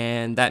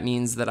 And that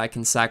means that I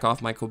can sack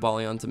off my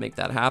Cobalion to make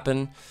that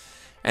happen.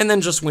 And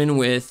then just win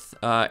with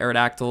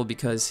Aerodactyl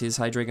because his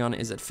Hydreigon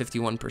is at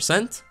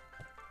 51%.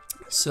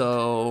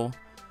 So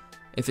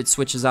if it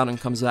switches out and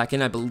comes back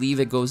in, I believe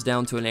it goes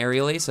down to an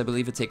Aerial Ace. I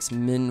believe it takes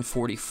min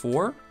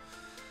 44.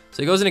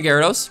 So he goes into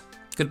Gyarados.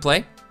 Good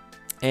play.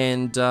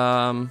 And,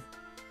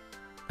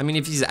 I mean,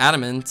 if he's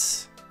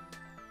Adamant,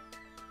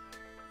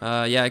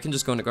 yeah, I can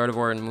just go into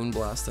Gardevoir and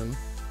Moonblast him.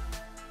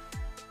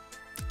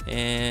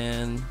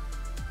 And,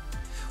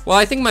 well,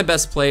 I think my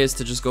best play is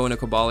to just go into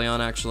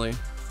Cobalion, actually.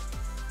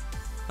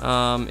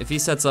 If he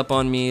sets up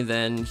on me,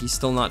 then he's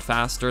still not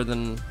faster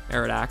than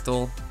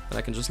Aerodactyl, but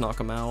I can just knock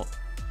him out.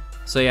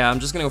 So yeah, I'm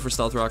just going to go for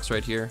Stealth Rocks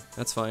right here.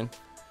 That's fine.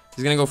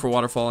 He's going to go for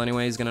Waterfall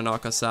anyway. He's going to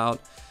knock us out.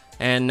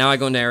 And now I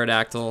go into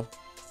Aerodactyl.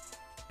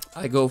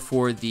 I go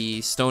for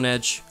the Stone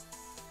Edge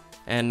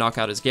and knock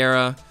out his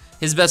Gyara.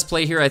 His best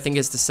play here, I think,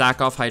 is to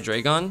sack off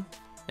Hydreigon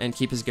and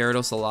keep his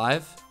Gyarados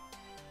alive,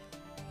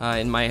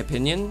 in my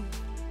opinion.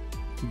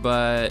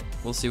 But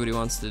we'll see what he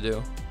wants to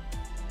do.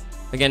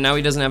 Again, now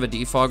he doesn't have a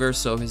Defogger,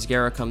 so his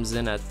Gyara comes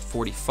in at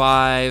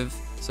 45.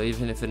 So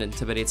even if it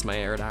intimidates my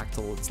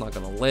Aerodactyl, it's not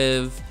going to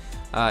live.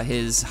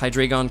 His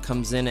Hydreigon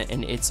comes in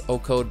and it's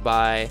O-code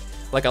by,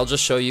 like, I'll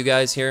just show you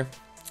guys here.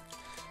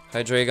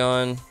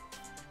 Hydreigon,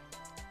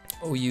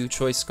 OU,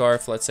 Choice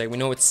Scarf, let's say. We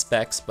know it's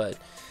Specs, but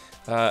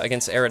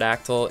against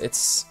Aerodactyl,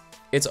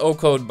 it's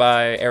O-code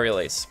by Aerial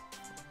Ace.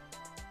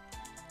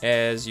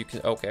 As you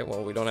can, okay,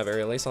 well, we don't have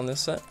Aerial Ace on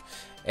this set.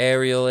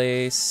 Aerial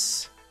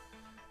Ace,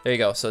 there you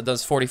go. So it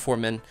does 44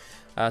 min.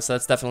 So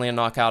that's definitely a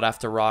knockout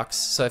after rocks.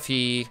 So if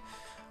he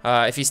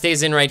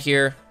stays in right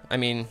here, I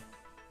mean,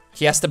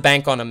 he has to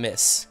bank on a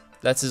miss.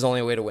 That's his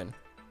only way to win.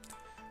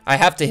 I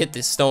have to hit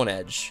this Stone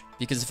Edge,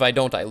 because if I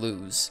don't, I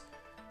lose.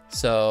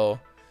 So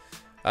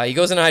he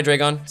goes into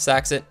Hydreigon,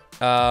 sacks it.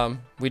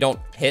 We don't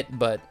hit,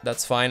 but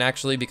that's fine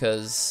actually,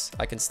 because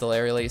I can still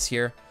Aerial Ace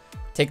here.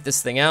 Take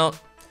this thing out.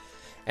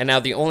 And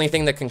now the only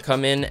thing that can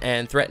come in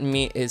and threaten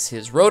me is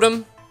his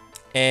Rotom.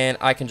 And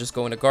I can just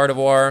go into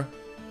Gardevoir,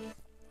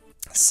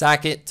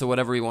 sack it to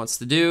whatever he wants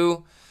to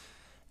do.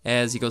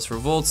 As he goes for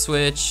Volt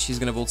Switch, he's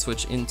going to Volt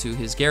Switch into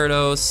his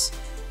Gyarados.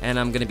 And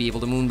I'm going to be able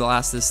to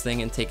Moonblast this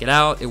thing and take it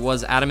out. It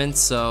was Adamant,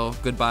 so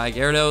goodbye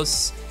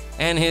Gyarados.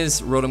 And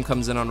his Rotom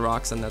comes in on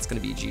rocks, and that's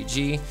going to be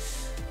GG.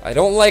 I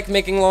don't like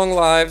making long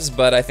lives,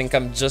 but I think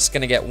I'm just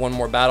going to get one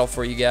more battle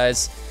for you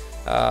guys.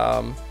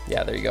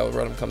 Yeah, there you go.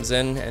 Rotom comes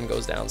in and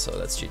goes down, so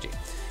that's GG.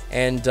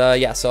 And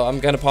yeah, so I'm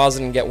going to pause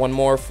it and get one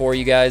more for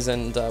you guys,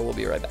 and we'll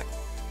be right back.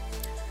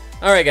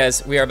 Alright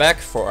guys, we are back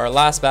for our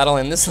last battle,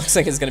 and this looks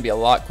like it's going to be a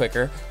lot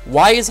quicker.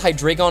 Why is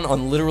Hydreigon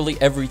on literally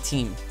every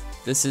team?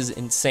 This is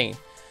insane.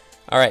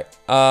 Alright,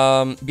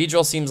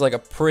 Beedrill seems like a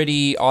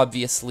pretty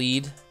obvious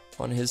lead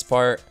on his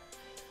part.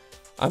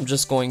 I'm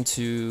just going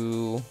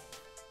to...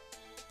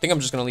 I think I'm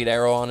just going to lead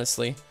Arrow,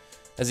 honestly.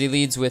 As he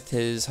leads with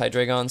his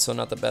Hydreigon, so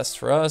not the best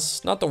for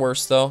us. Not the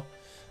worst, though.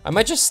 I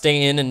might just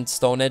stay in and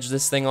Stone Edge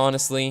this thing,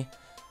 honestly.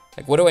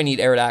 Like, what do I need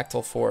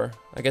Aerodactyl for?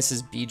 I guess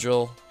his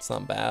Beedrill. It's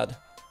not bad.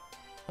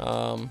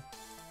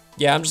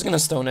 Yeah, I'm just going to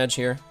Stone Edge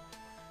here.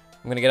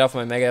 I'm going to get off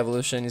my Mega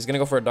Evolution. He's going to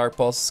go for a Dark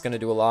Pulse. It's going to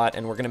do a lot,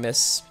 and we're going to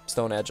miss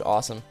Stone Edge.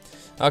 Awesome.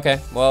 Okay,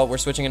 well, we're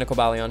switching into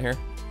Cobalion here.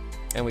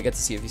 And we get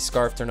to see if he's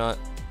Scarfed or not.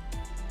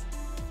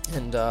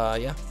 And,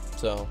 yeah,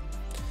 so...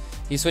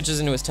 he switches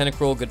into his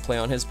Tentacruel. Good play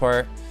on his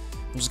part.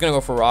 I'm just going to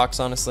go for Rocks,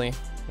 honestly.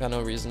 Got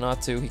no reason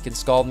not to. He can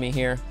Scald me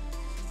here.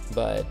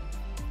 But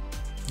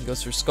he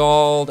goes for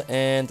Scald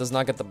and does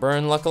not get the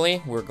burn,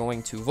 luckily. We're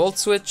going to Volt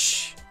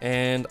Switch.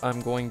 And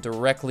I'm going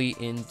directly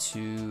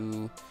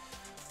into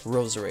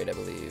Roserade, I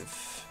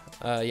believe.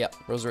 Yeah,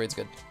 Roserade's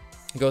good.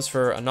 He goes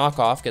for a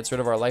knockoff, gets rid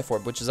of our life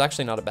orb, which is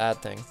actually not a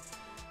bad thing.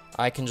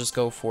 I can just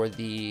go for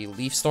the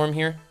Leaf Storm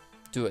here,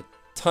 do a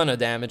ton of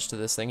damage to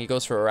this thing. He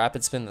goes for a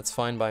rapid spin, that's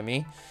fine by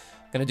me.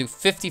 Gonna do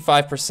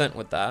 55%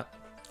 with that.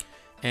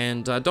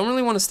 And don't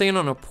really want to stay in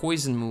on a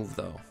poison move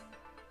though.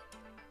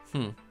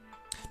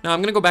 Now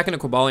I'm gonna go back into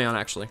Cobalion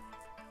actually,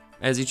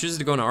 as he chooses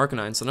to go into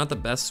Arcanine, so not the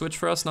best switch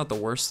for us, not the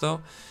worst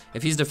though.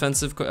 If he's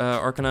defensive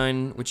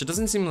Arcanine, which it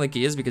doesn't seem like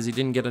he is because he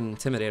didn't get an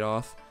Intimidate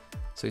off,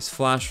 so he's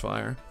Flash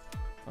Fire.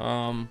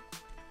 I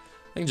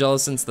think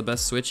Jellicent's the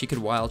best switch. He could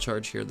Wild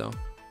Charge here though.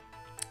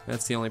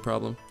 That's the only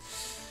problem.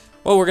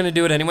 Well, we're gonna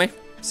do it anyway.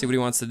 See what he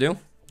wants to do.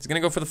 He's gonna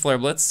go for the Flare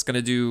Blitz.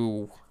 Gonna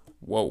do...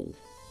 Whoa.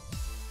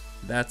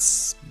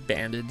 That's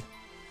banded.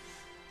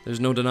 There's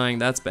no denying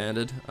that's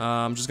banded.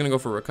 I'm just gonna go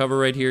for Recover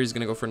right here. He's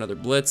gonna go for another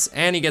Blitz,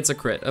 and he gets a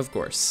crit, of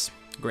course.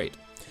 Great.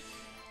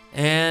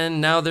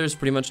 And now there's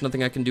pretty much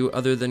nothing I can do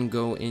other than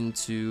go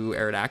into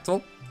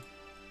Aerodactyl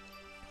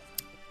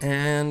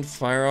and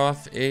fire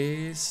off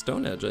a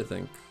Stone Edge, I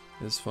think,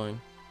 is fine.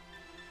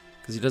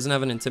 Because he doesn't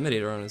have an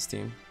Intimidator on his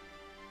team.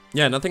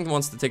 Yeah, nothing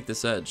wants to take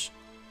this edge.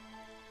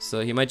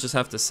 So he might just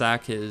have to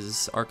sack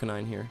his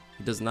Arcanine here.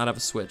 He does not have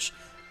a switch.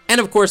 And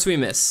of course we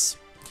miss.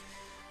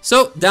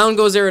 So, down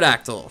goes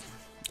Aerodactyl.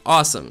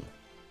 Awesome.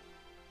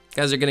 You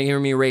guys are going to hear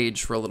me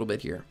rage for a little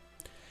bit here.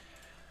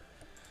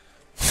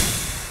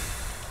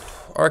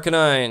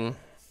 Arcanine.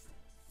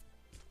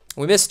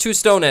 We missed 2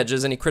 Stone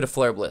Edges and he crit a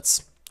Flare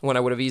Blitz when I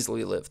would have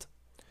easily lived.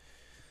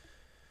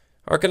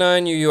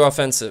 Arcanine, you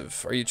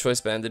offensive. Are you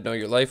Choice Banded? No,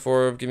 your Life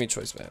Orb. Give me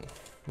Choice Band.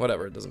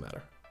 Whatever, it doesn't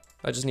matter.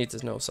 I just need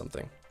to know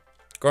something.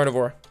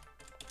 Gardevoir.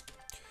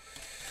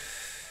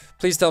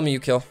 Please tell me you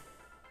kill.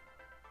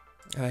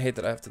 I hate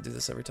that I have to do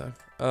this every time.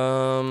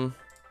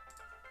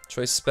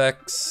 Choice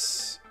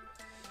Specs.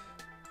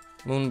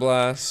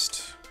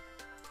 Moonblast.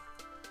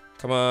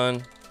 Come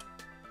on.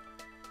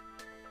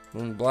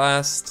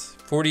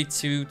 Moonblast.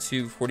 42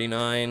 to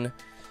 49.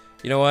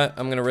 You know what?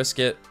 I'm gonna risk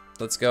it.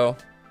 Let's go.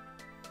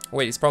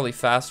 Wait, he's probably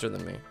faster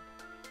than me.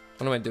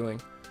 What am I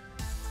doing?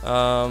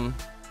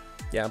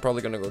 Yeah, I'm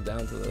probably gonna go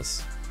down to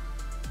this.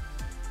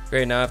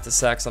 Great, now I have to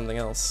sack something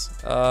else.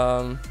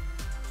 I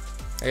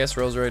guess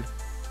Roserade.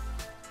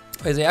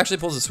 He actually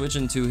pulls a switch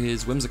into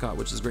his Whimsicott,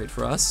 which is great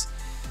for us.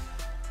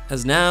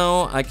 As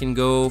now, I can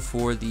go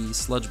for the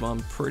Sludge Bomb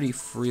pretty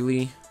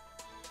freely.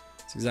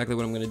 That's exactly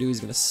what I'm gonna do.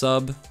 He's gonna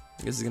sub.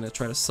 I guess he's gonna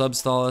try to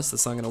sub-stall us.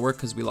 That's not gonna work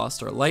because we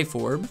lost our Life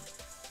Orb.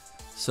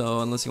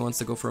 So, unless he wants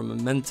to go for a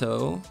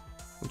Memento,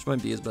 which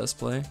might be his best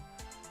play.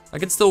 I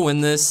can still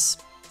win this.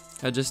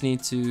 I just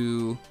need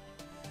to...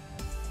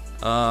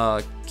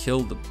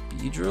 kill the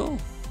Beedrill?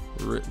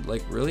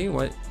 Like, really?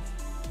 What?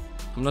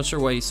 I'm not sure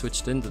why he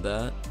switched into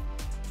that.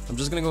 I'm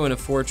just gonna go into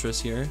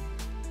Fortress here,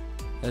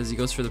 as he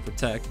goes for the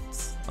Protect,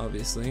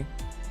 obviously.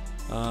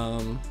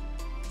 Kind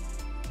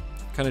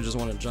of just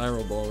want a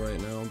Gyro Ball right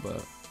now,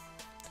 but...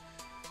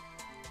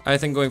 I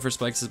think going for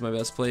Spikes is my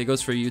best play. He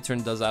goes for a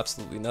U-turn, does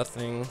absolutely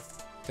nothing.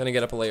 Gonna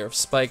get up a layer of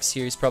Spikes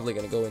here. He's probably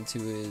gonna go into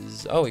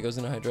his... Oh, he goes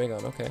into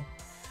Hydreigon, okay.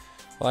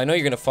 Well, I know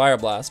you're gonna Fire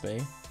Blast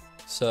me,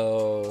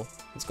 so...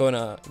 Let's go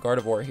into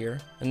Gardevoir here.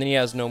 And then he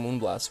has no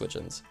Moonblast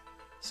switch-ins.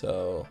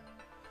 So,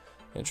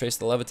 I'm going to trace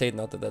the Levitate.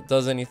 Not that that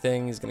does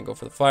anything. He's going to go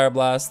for the Fire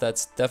Blast.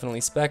 That's definitely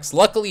Specs.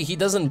 Luckily, he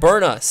doesn't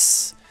burn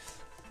us.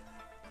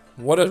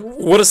 What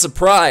a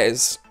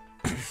surprise.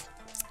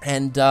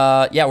 And,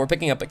 yeah, we're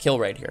picking up a kill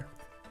right here.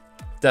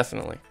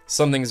 Definitely.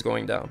 Something's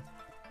going down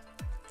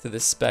to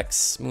this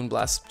Specs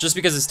Moonblast. Just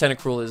because his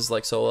Tentacruel is,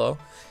 like, so low.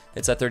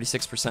 It's at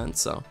 36%,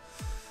 so...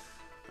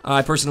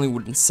 I personally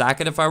wouldn't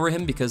sack it if I were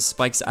him because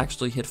Spikes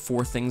actually hit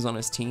 4 things on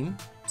his team,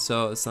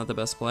 so it's not the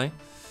best play.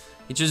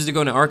 He chooses to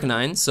go into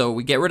Arcanine, so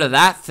we get rid of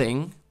that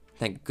thing.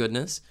 Thank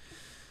goodness.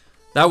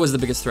 That was the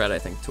biggest threat, I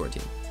think, to our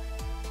team,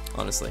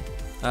 honestly,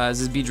 as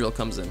his Beedrill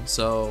comes in,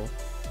 so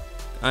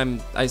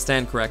I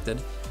stand corrected.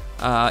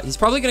 He's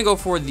probably going to go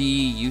for the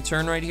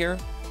U-turn right here.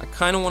 I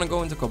kind of want to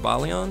go into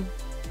Cobalion,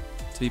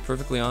 to be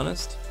perfectly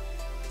honest,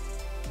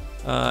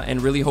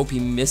 and really hope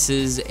he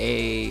misses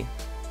a...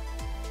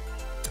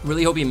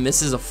 Really hope he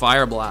misses a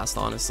Fire Blast,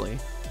 honestly.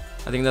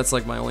 I think that's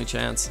like my only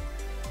chance.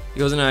 He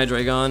goes into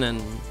Hydreigon,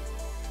 and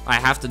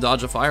I have to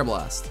dodge a Fire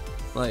Blast.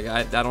 Like,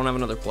 I don't have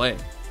another play.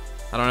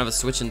 I don't have a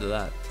switch into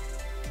that.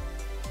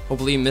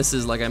 Hopefully he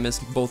misses like I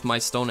missed both my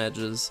Stone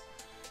Edges.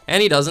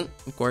 And he doesn't,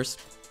 of course.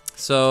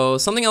 So,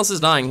 something else is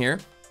dying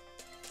here.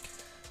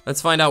 Let's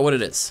find out what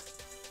it is.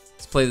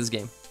 Let's play this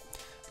game.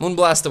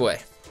 Moonblast away.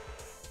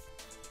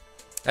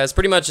 As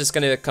pretty much it's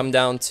going to come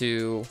down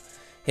to...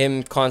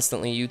 him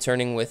constantly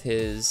U-turning with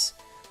his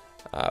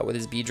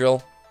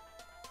Beedrill,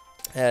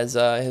 as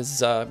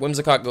his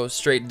Whimsicott goes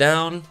straight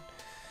down.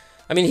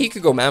 I mean, he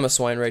could go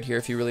Mamoswine right here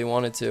if he really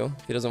wanted to.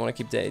 If he doesn't want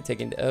to keep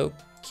taking...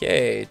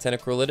 Okay,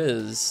 Tentacruel it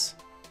is.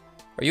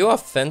 Are you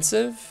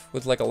offensive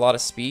with like a lot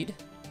of speed?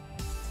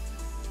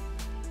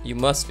 You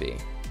must be.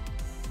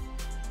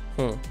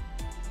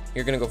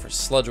 You're gonna go for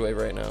Sludge Wave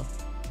right now,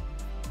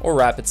 or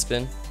Rapid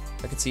Spin.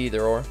 I could see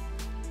either or.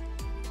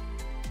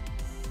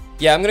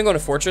 Yeah, I'm gonna go into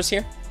Fortress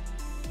here.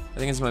 I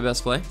think it's my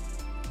best play.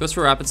 Goes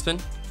for Rapid Spin.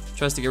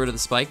 Tries to get rid of the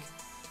spike.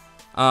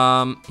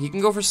 He can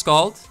go for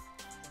Scald.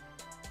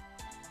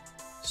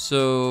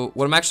 So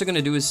what I'm actually going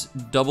to do is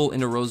double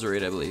into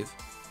Roserade, I believe.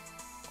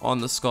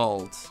 On the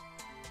Scald.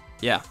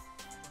 Yeah.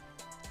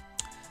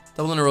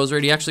 Double into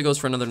Roserade. He actually goes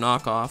for another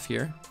knockoff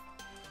here.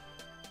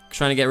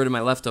 Trying to get rid of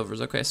my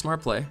leftovers. Okay,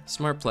 smart play.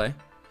 Smart play.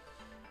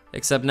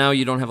 Except now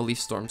you don't have a Leaf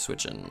Storm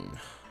switching.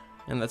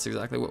 And that's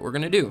exactly what we're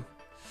going to do.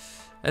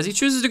 As he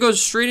chooses to go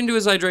straight into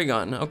his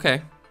Hydreigon.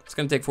 Okay. It's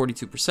going to take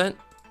 42%.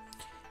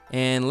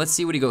 And let's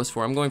see what he goes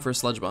for. I'm going for a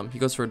Sludge Bomb. He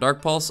goes for a Dark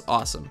Pulse.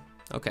 Awesome.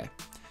 Okay.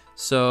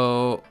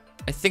 So,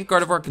 I think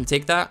Gardevoir can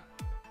take that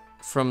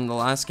from the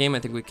last game. I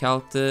think we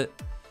calced it.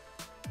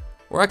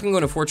 Or I can go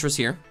into Fortress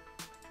here.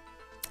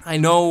 I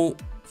know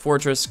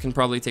Fortress can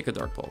probably take a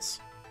Dark Pulse.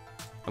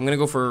 I'm going to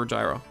go for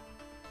Gyro.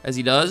 As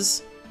he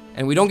does.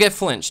 And we don't get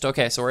flinched.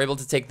 Okay, so we're able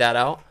to take that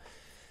out.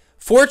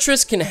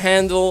 Fortress can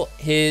handle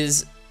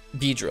his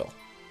Beedrill.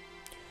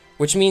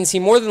 Which means he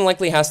more than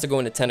likely has to go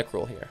into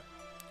Tentacruel here.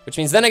 Which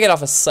means then I get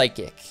off a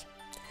Psychic.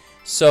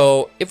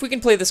 So, if we can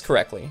play this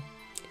correctly,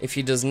 if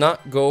he does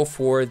not go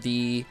for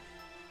the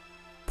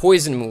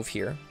Poison move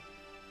here,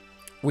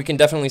 we can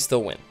definitely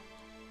still win.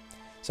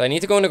 So I need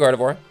to go into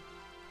Gardevoir.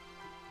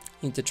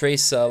 Need to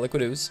trace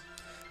Liquid Ooze.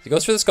 He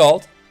goes for the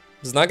Scald.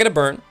 Does not get a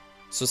burn,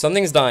 so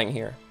something's dying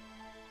here.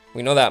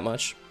 We know that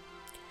much.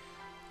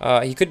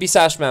 He could be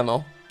Sash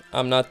Mammo.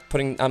 I'm not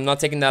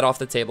taking that off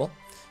the table.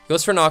 He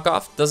goes for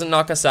Knockoff. Doesn't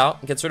knock us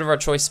out. Gets rid of our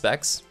choice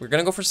specs. We're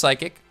gonna go for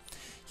Psychic.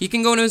 He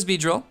can go into his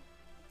Beedrill,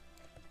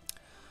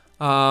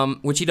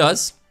 which he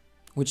does,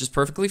 which is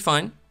perfectly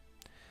fine.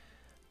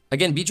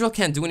 Again, Beedrill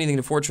can't do anything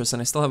to Fortress, and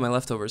I still have my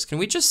leftovers. Can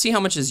we just see how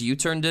much his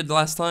U-turn did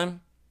last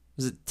time?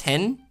 Was it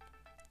 10?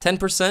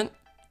 10%?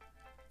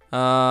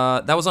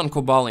 That was on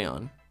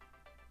Cobalion,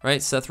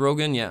 right? Seth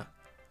Rogen, yeah.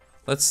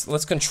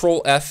 Let's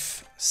Control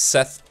F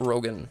Seth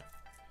Rogen.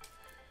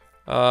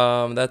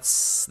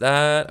 That's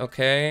that.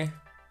 Okay.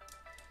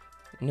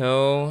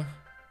 No.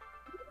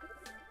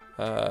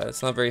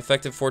 It's not very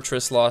effective.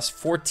 Fortress lost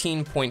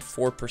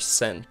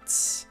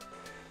 14.4%.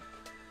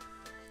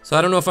 So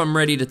I don't know if I'm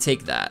ready to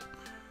take that.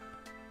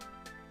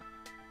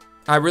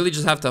 I really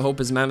just have to hope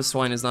his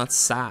Mamoswine is not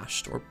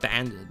sashed or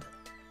banded.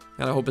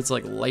 Gotta hope it's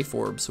like Life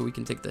Orb so we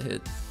can take the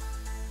hit.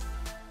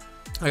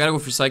 I gotta go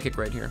for Psychic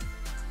right here.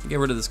 Get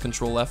rid of this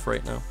Control F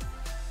right now.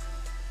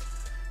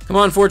 Come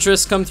on,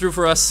 Fortress, come through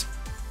for us.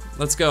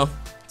 Let's go.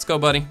 Let's go,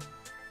 buddy.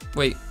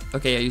 Wait.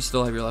 Okay, yeah, you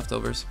still have your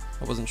leftovers.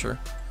 I wasn't sure.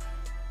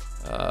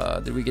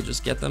 Did we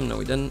just get them? No,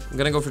 we didn't. I'm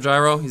gonna go for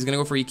Gyro. He's gonna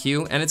go for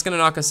EQ, and it's gonna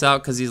knock us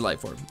out because he's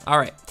Life Orb. All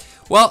right.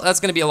 Well, that's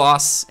gonna be a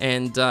loss,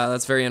 and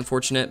that's very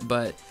unfortunate.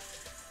 But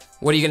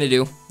what are you gonna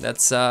do?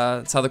 That's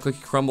how the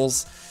cookie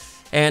crumbles.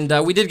 And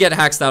we did get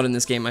hacked out in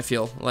this game. I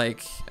feel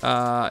like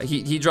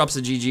he drops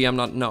a GG. I'm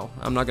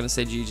not gonna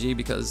say GG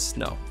because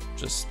no,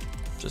 just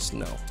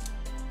no.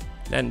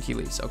 And he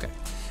leaves. Okay.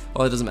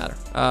 Well, it doesn't matter.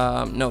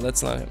 No,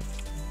 that's not him.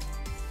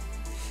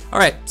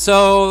 Alright,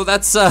 so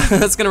that's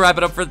gonna wrap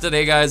it up for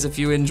today, guys. If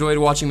you enjoyed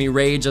watching me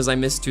rage as I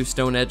missed 2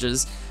 Stone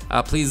Edges,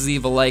 please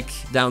leave a like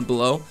down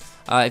below.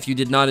 If you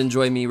did not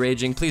enjoy me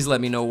raging, please let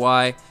me know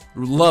why.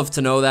 Would love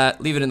to know that.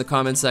 Leave it in the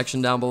comment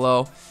section down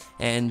below.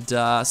 And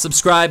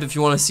subscribe if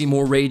you want to see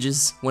more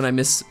rages when I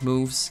miss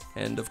moves.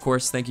 And of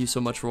course, thank you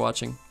so much for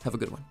watching. Have a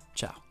good one.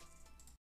 Ciao.